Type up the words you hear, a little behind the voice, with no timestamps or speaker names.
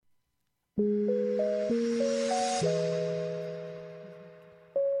That's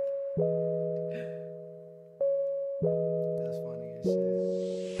funny as shit.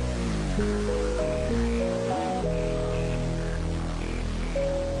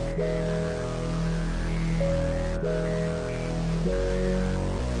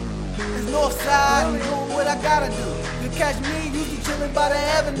 It's Northside, doing what I gotta do. You catch me, usually chillin' by the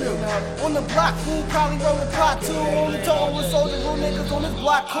avenue. On the block, fool, probably rollin' pot two. Only told with soldier real niggas on this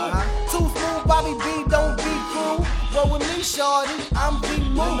block, cool. Too smooth, Bobby B, don't be cruel. Roll with me, shorty, I'm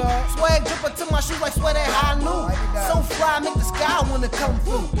B-Moo. Swag dripper to my shoes like sweat at high noon. So fly, make the sky wanna come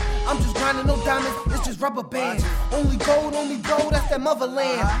through. I'm just grinding, no diamonds, it's just rubber bands. Only gold, that's that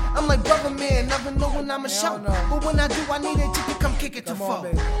motherland. I'm like brother man, never know when I'ma show. But when I do, I need a chick to come kick it to foe.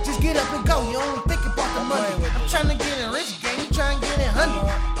 Just get up and go, you only think about the money. I'm tryna get in rich game, you tryna get in honey.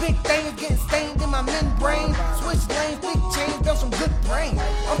 Big things getting stained in my membrane. Switch lanes, big chains, built some good brain.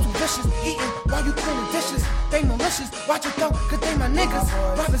 I'm too vicious, eating while you cleaning dishes. They malicious, watch it though, cause they my niggas.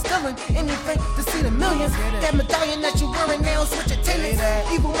 Robbing, stealing, anything to see the millions. That medallion that you wearing now, switch your tenants.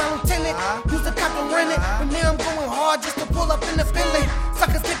 Evil my lieutenant, used to cop and rent it. But now I'm going hard just to pull up in the Finley.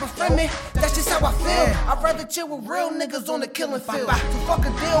 Suckers can't befriend me, that's just how I feel. I'd rather chill with real niggas on the killing field. So fuck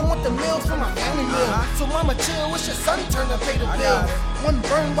a deal, want the meals from my family meal. So mama chill, wish your son turn to pay the bill. One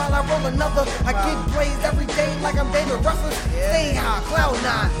burn while I roll another. I get blazed every day like I'm David Ruffin. Stay high, cloud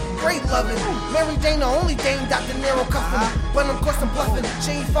nine, great loving. Mary Jane the only dame Dr. Deniro cuffing. But of course I'm bluffing,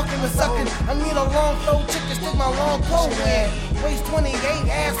 she ain't fucking with sucking. I need a long throw chick to stick my long pole in. Waist 28,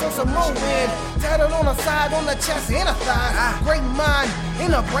 ass on some more wind. Tatted on the side, on the chest and a thigh. Great mind,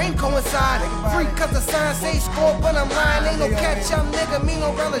 and a brain coincide. Free cause the sign say score, but I'm lying. Ain't no catch up nigga, me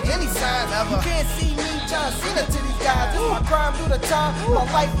no relish any size. You can't see me John Cena to these guys. This my crime through the time, my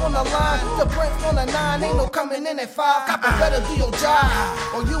life on the line. The prince on the 9, ain't no coming in at 5. Copper better do your job,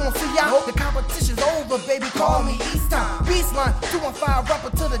 or you won't see out. The competition's over, baby, call me East Time. Beast line, 215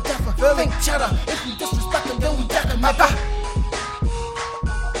 rapper to the death. Think cheddar, if you disrespect them, then we deck 'em, nigga.